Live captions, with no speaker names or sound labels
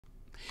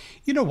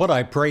You know what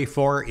I pray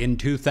for in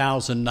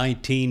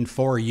 2019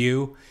 for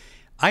you?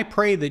 I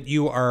pray that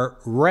you are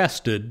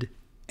rested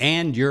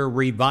and you're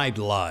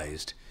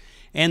revitalized,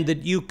 and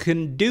that you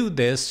can do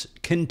this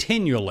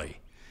continually.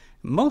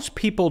 Most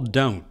people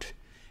don't,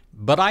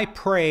 but I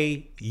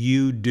pray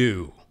you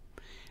do.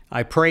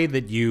 I pray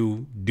that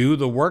you do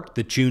the work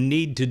that you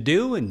need to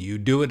do and you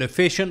do it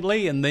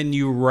efficiently, and then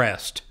you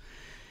rest.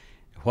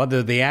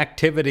 Whether the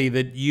activity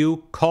that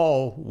you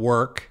call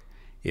work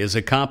is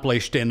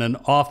accomplished in an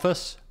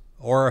office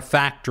or a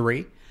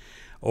factory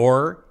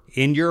or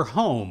in your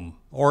home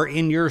or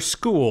in your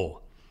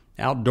school,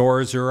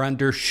 outdoors or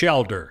under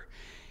shelter,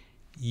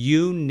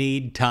 you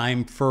need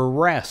time for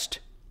rest.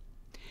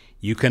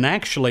 You can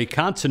actually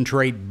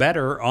concentrate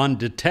better on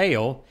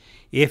detail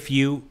if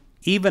you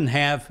even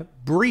have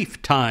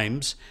brief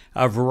times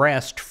of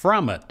rest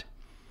from it.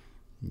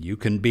 You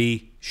can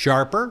be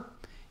sharper,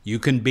 you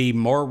can be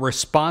more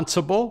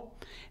responsible,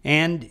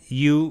 and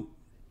you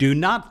do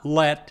not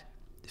let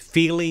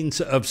feelings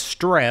of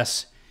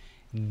stress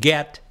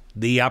get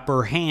the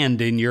upper hand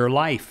in your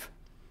life.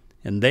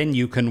 And then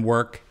you can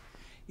work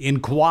in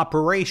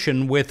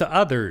cooperation with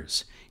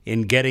others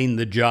in getting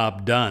the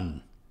job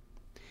done.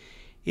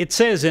 It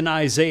says in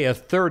Isaiah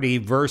 30,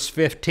 verse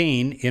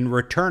 15, in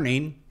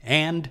returning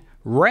and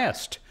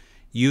rest,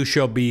 you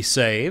shall be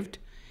saved.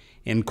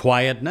 In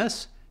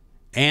quietness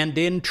and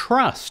in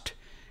trust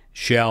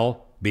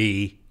shall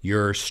be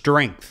your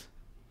strength.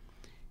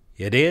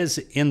 It is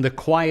in the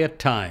quiet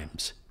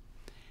times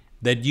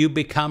that you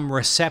become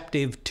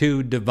receptive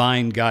to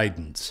divine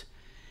guidance.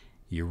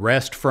 You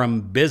rest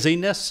from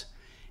busyness,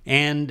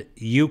 and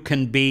you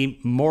can be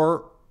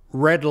more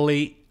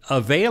readily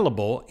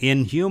available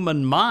in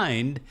human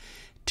mind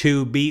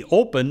to be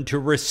open to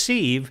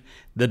receive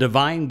the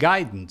divine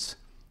guidance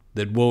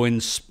that will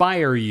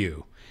inspire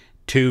you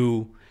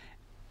to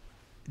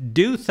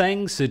do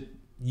things that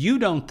you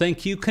don't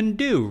think you can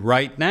do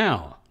right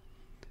now.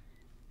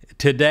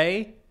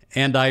 Today,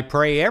 and I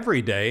pray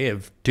every day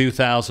of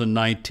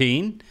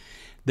 2019,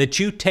 that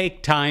you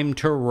take time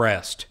to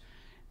rest.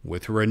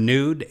 With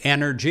renewed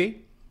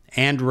energy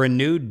and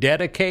renewed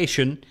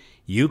dedication,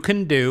 you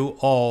can do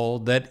all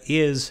that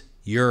is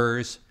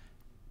yours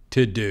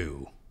to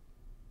do.